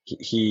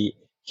he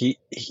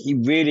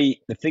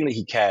really, the thing that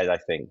he cared, I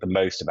think, the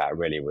most about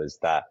really was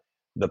that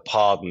the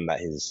pardon that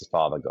his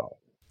father got.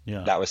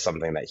 Yeah. That was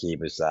something that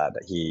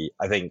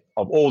I think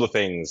of all the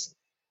things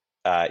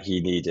he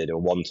needed or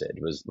wanted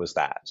was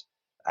that,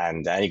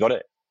 and he got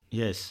it.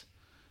 Yes,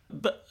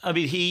 but I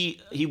mean,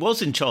 he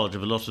was in charge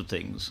of a lot of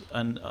things,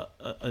 and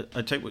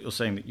I take what you're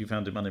saying that you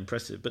found him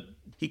unimpressive, but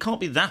he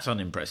can't be that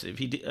unimpressive.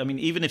 I mean,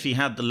 even if he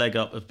had the leg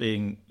up of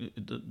being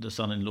the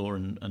son-in-law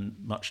and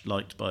much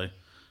liked by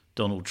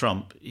Donald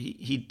Trump,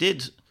 he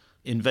did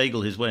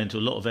inveigle his way into a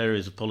lot of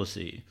areas of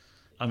policy.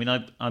 I mean,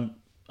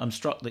 I'm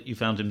struck that you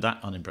found him that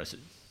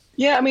unimpressive.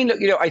 Yeah, I mean,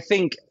 look, I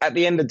think at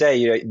the end of the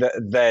day,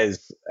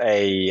 there's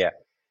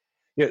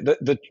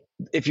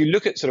if you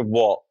look at sort of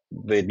what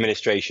the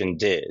administration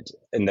did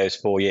in those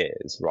 4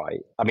 years, right?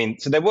 I mean,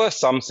 so there were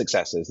some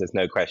successes, there's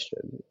no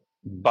question.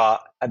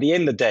 But at the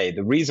end of the day,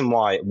 the reason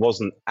why it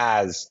wasn't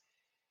as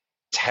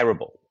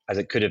terrible as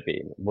it could have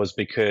been was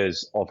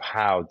because of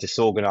how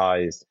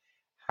disorganized,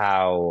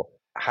 how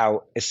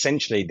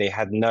essentially they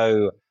had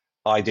no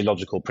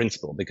ideological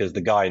principle, because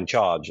the guy in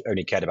charge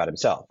only cared about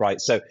himself,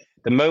 right? So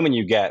the moment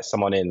you get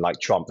someone in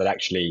like Trump that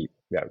actually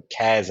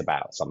cares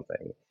about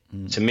something,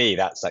 to me,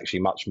 that's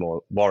actually much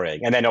more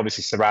worrying. And then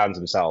obviously surrounds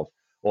himself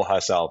or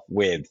herself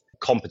with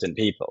competent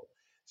people.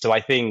 So I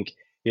think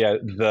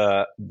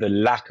the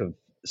lack of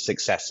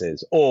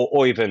successes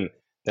or even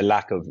the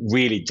lack of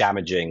really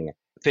damaging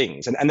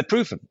things, and the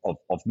proof of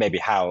maybe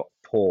how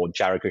poor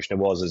Jared Kushner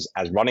was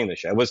as running the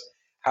show was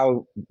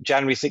how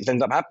January 6th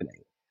ended up happening.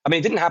 I mean,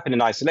 it didn't happen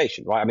in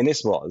isolation, right? I mean,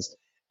 this was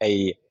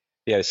a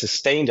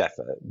sustained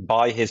effort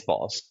by his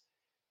boss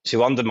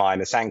to undermine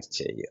the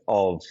sanctity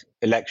of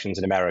elections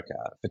in America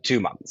for 2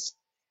 months,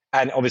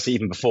 and obviously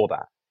even before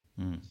that.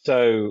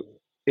 So,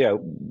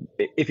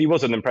 if he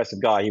was an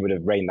impressive guy, he would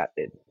have reined that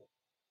in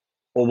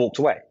or walked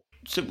away.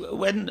 So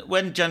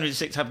when January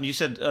 6th happened, you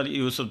said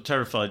you were sort of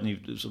terrified and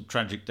it was a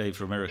tragic day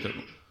for America.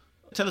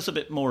 Tell us a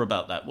bit more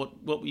about that.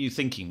 What were you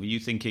thinking? Were you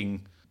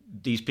thinking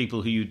these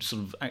people who you'd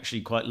sort of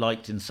actually quite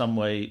liked in some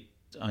way?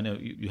 I know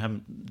you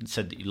haven't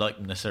said that you like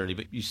them necessarily,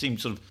 but you seem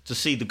sort of to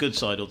see the good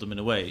side of them in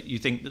a way. You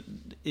think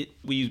that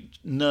were you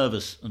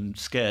nervous and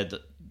scared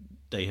that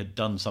they had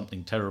done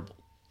something terrible?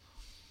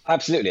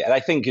 Absolutely. And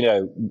I think,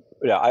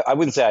 I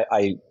wouldn't say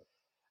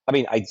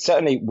I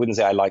certainly wouldn't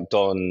say I like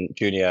Don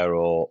Jr.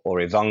 or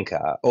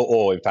Ivanka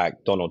or in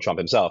fact, Donald Trump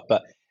himself.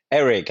 But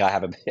Eric, I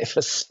have a bit of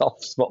a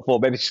soft spot for,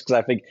 maybe just because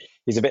I think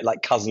he's a bit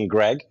like cousin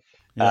Greg.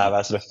 Yeah.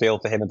 I sort of feel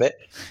for him a bit.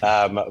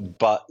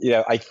 But,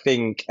 I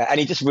think, and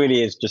he just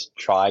really is just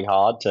trying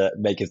hard to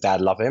make his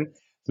dad love him.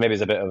 Maybe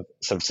there's a bit of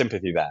some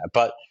sympathy there.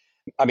 But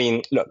I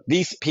mean, look,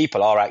 these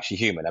people are actually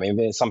human. I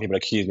mean, some people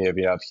accuse me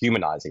of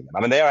humanizing them. I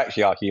mean, they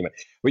actually are human,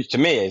 which to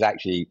me is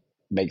actually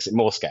makes it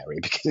more scary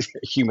because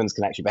humans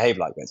can actually behave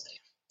like this.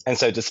 And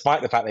so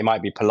despite the fact they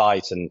might be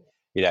polite and,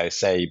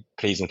 say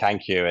please and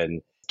thank you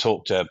and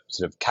talk to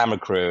sort of camera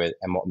crew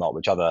and whatnot,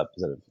 which other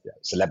sort of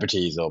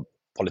celebrities or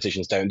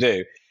politicians don't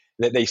do,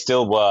 that they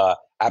still were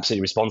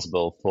absolutely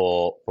responsible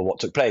for what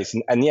took place.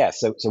 And yes,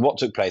 so what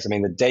took place, I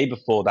mean, the day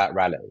before that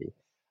rally,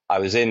 I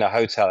was in a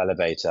hotel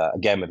elevator,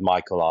 again with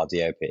Michael, our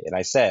DOP, and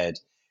I said,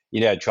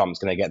 Trump's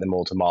going to get them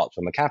all to march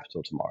on the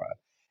Capitol tomorrow.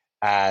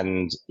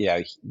 And,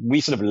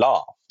 we sort of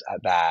laughed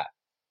at that,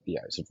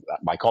 sort of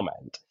at my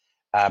comment,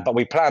 but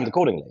we planned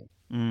accordingly.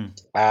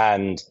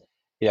 And,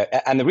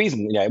 and the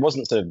reason, it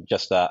wasn't sort of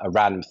just a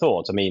random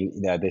thought. I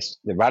mean,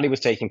 the rally was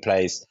taking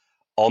place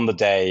on the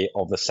day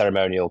of the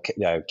ceremonial,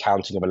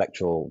 counting of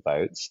electoral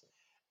votes.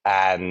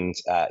 And,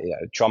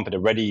 Trump had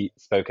already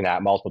spoken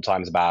out multiple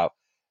times about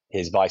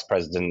his vice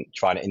president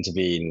trying to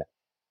intervene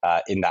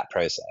in that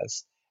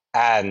process.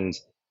 And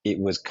it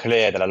was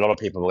clear that a lot of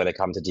people were going to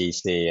come to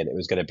DC and it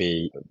was going to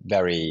be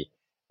very,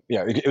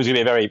 it was going to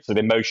be a very sort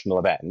of emotional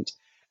event.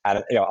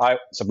 And,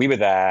 so we were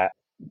there.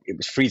 It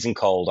was freezing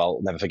cold.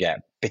 I'll never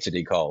forget,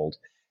 bitterly cold,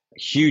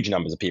 huge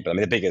numbers of people. I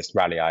mean, the biggest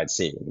rally I had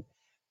seen.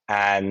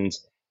 And,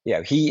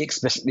 he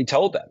explicitly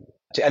told them,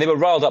 and they were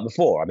riled up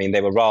before. I mean,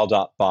 they were riled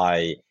up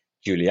by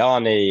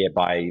Giuliani,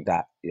 by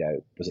that,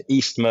 was it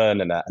Eastman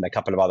and a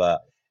couple of other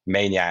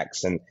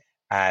maniacs. And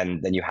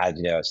then you had,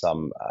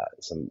 some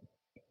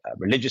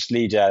religious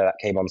leader that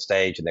came on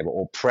stage and they were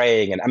all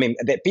praying. And I mean,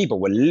 people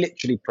were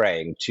literally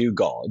praying to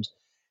God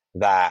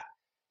that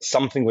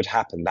something would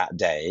happen that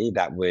day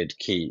that would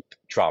keep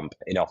Trump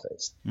in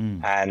office.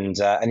 And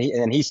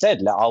he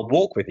said, I'll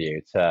walk with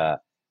you to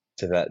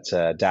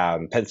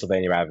down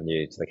Pennsylvania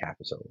Avenue to the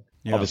Capitol.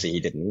 Yeah. Obviously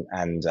he didn't.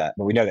 And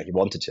we know that he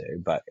wanted to,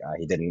 but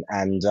he didn't.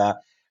 And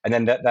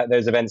then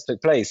those events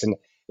took place. And,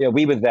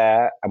 we were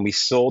there and we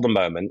saw the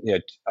moment.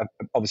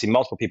 Obviously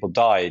multiple people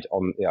died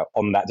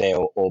on that day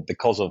or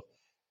because of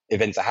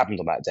events that happened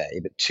on that day.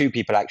 But 2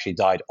 people actually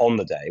died on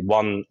the day.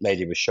 One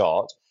lady was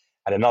shot,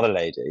 and another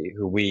lady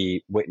who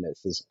we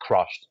witnessed is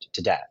crushed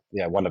to death.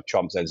 One of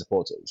Trump's own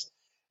supporters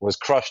was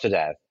crushed to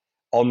death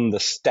on the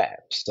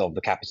steps of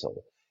the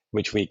Capitol,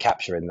 which we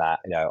capture in that,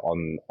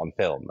 on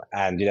film.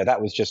 And,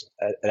 that was just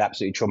an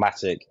absolutely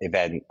traumatic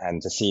event.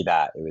 And to see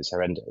that, it was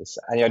horrendous.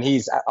 And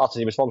he's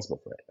utterly responsible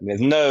for it. I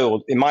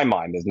mean, in my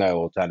mind, there's no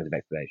alternative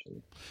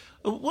explanation.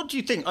 What do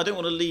you think? I don't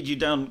want to lead you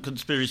down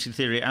conspiracy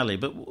theory alley,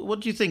 but what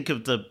do you think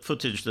of the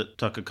footage that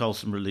Tucker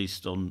Carlson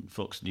released on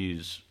Fox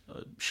News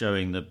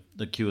showing the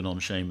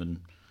QAnon shaman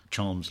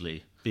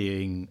Charmsley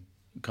being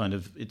kind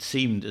of, it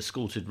seemed,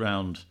 escorted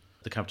round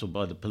the Capitol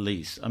by the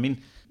police? I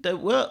mean, there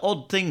were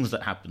odd things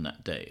that happened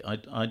that day.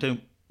 I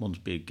don't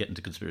want to get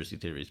into conspiracy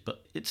theories,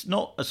 but it's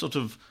not a sort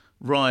of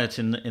riot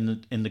in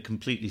the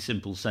completely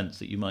simple sense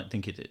that you might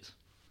think it is.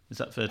 Is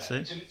that fair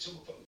to say?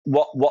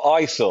 What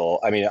I saw,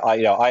 I mean,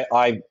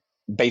 I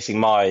basing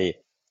my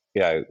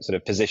sort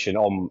of position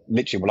on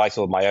literally what I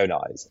saw with my own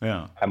eyes.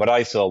 Yeah. And what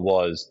I saw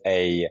was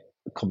a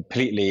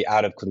completely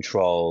out of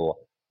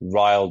control,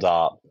 riled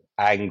up,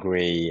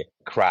 angry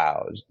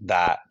crowd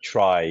that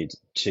tried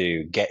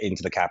to get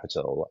into the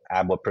Capitol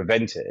and were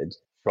prevented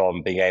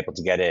from being able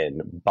to get in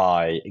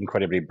by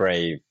incredibly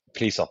brave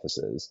police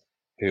officers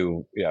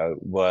who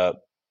were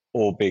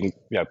all being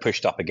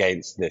pushed up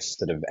against this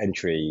sort of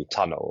entry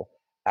tunnel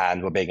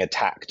and were being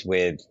attacked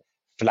with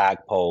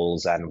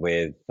flagpoles and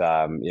with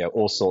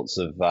all sorts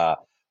of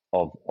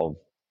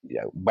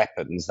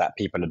weapons that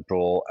people had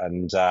brought,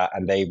 and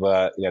they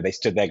were they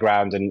stood their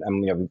ground,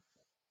 and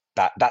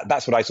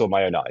that's what I saw with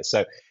my own eyes.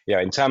 So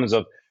in terms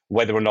of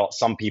whether or not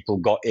some people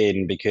got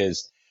in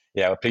because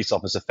a police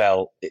officer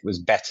felt it was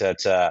better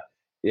to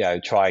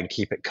try and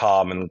keep it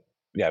calm and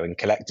and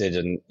collected,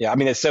 and I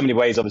mean there's so many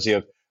ways obviously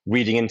of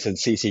reading into the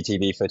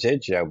CCTV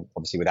footage,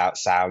 obviously without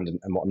sound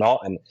and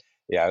whatnot. And,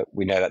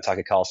 we know that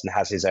Tucker Carlson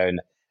has his own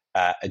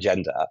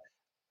agenda.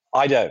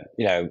 I don't,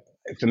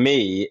 for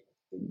me,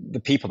 the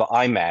people that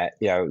I met,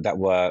 that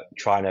were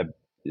trying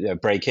to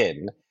break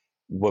in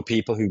were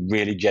people who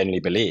really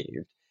genuinely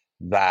believed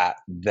that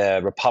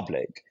the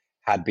republic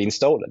had been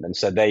stolen. And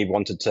so they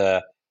wanted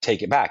to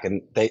take it back.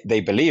 And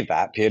they believe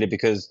that purely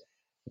because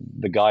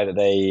the guy that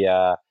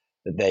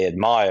they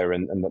admire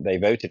and that they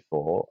voted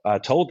for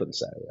told them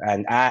so.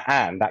 And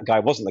that guy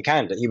wasn't the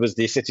candidate. He was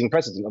the sitting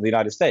president of the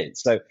United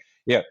States. So,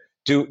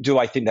 do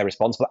I think they're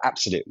responsible?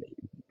 Absolutely.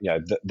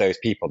 Those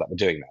people that were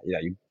doing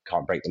that, you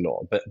can't break the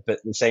law. But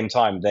at the same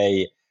time,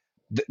 they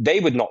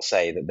would not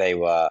say that they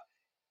were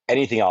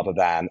anything other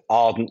than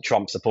ardent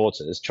Trump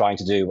supporters trying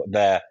to do what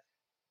their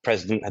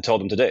president had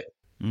told them to do.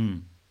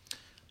 Mm.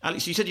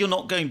 Alex, you said you're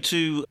not going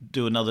to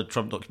do another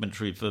Trump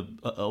documentary for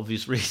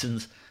obvious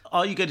reasons.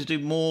 Are you going to do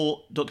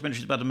more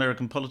documentaries about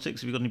American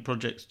politics? Have you got any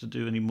projects to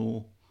do any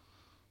more?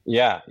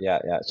 Yeah.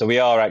 So we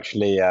are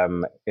actually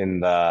in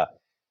the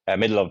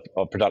middle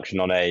of production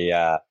on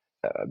a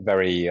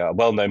very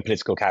well-known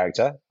political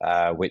character,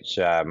 which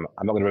I'm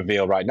not going to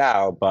reveal right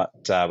now, but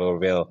we'll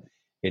reveal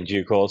in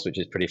due course, which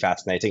is pretty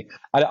fascinating.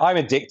 I'm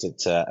addicted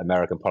to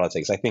American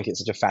politics. I think it's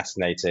such a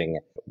fascinating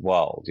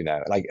world,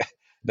 like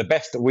the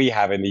best that we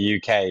have in the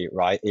UK,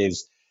 right,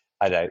 is,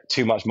 I don't know,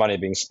 too much money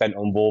being spent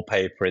on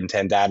wallpaper in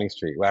 10 Downing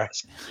Street.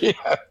 Whereas,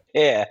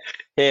 here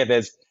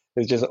there's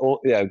just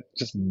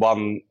just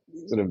one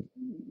sort of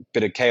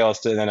bit of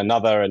chaos and then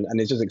another, and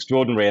it's just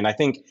extraordinary. And I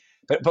think,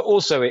 but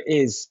also it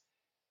is,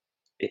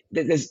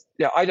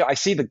 I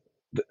see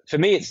for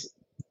me,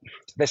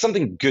 there's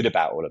something good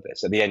about all of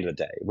this at the end of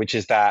the day, which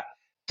is that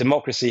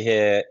democracy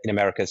here in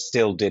America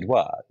still did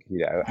work,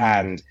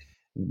 and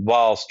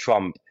whilst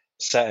Trump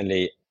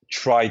certainly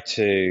tried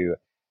to,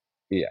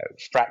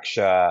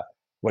 fracture,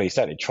 well, he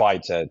certainly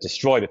tried to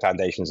destroy the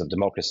foundations of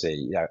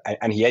democracy,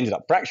 and he ended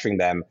up fracturing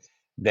them,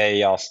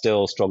 they are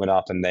still strong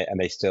enough and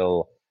they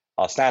still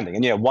are standing.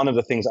 And, one of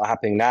the things that are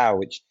happening now,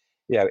 which,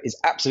 is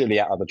absolutely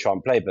out of the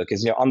Trump playbook,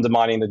 is,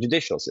 undermining the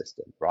judicial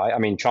system, right? I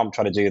mean, Trump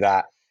tried to do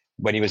that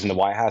when he was in the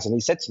White House, and he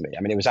said to me,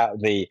 I mean, it was out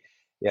of the,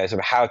 sort of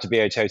how to be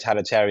a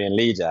totalitarian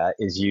leader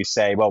is you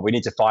say, well, we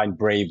need to find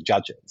brave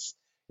judges,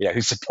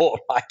 who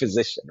support my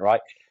position,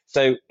 right?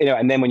 So,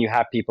 and then when you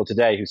have people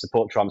today who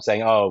support Trump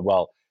saying, oh,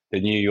 well,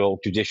 the New York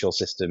judicial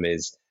system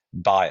is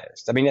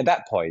biased. I mean, at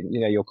that point,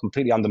 you're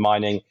completely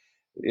undermining,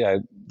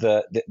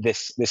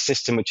 this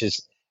system, which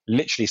is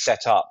literally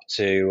set up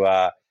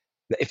to,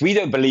 if we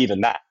don't believe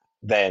in that,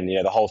 then,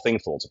 the whole thing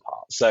falls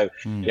apart. So,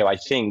 I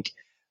think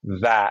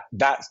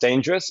that's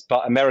dangerous,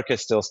 but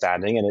America's still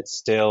standing, and it's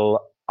still,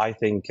 I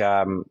think,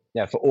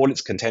 for all its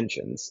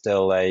contentions,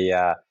 still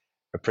a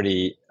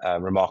pretty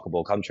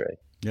remarkable country.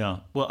 Yeah,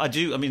 well, I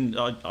do. I mean,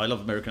 I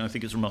love America, and I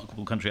think it's a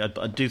remarkable country.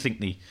 I do think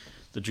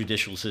the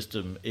judicial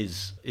system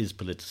is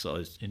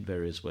politicised in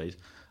various ways.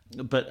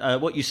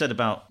 But what you said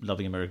about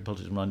loving American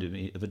politics reminded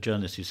me of a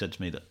journalist who said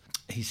to me that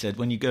he said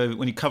when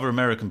you cover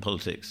American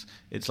politics,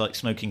 it's like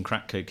smoking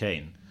crack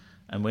cocaine,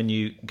 and when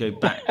you go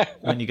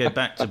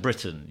back to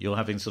Britain, you're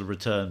having sort of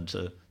returned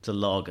to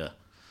lager,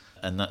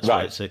 and that's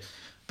right. So.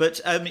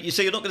 But you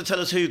say you're not going to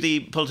tell us who the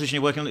politician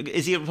you're working on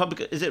is. He a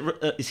Republican?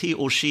 Is he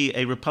or she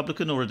a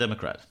Republican or a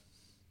Democrat?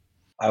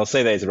 I'll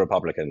say that he's a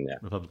Republican. Yeah,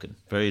 Republican.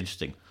 Very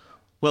interesting.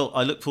 Well,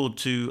 I look forward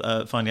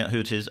to finding out who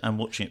it is and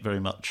watching it very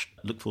much.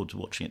 Look forward to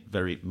watching it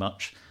very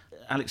much.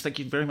 Alex, thank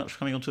you very much for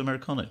coming on to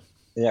Americano.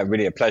 Yeah,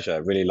 really a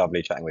pleasure. Really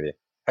lovely chatting with you.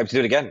 Hope to do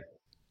it again.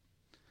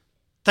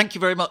 Thank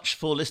you very much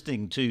for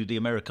listening to the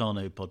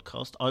Americano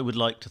podcast. I would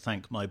like to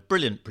thank my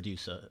brilliant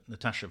producer,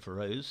 Natasha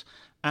Feroz,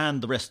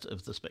 and the rest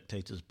of the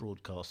Spectators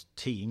broadcast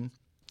team.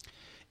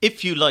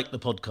 If you like the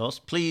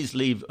podcast, please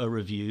leave a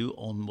review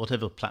on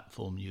whatever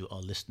platform you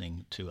are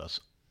listening to us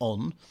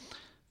on.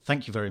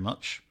 Thank you very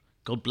much.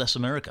 God bless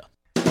America.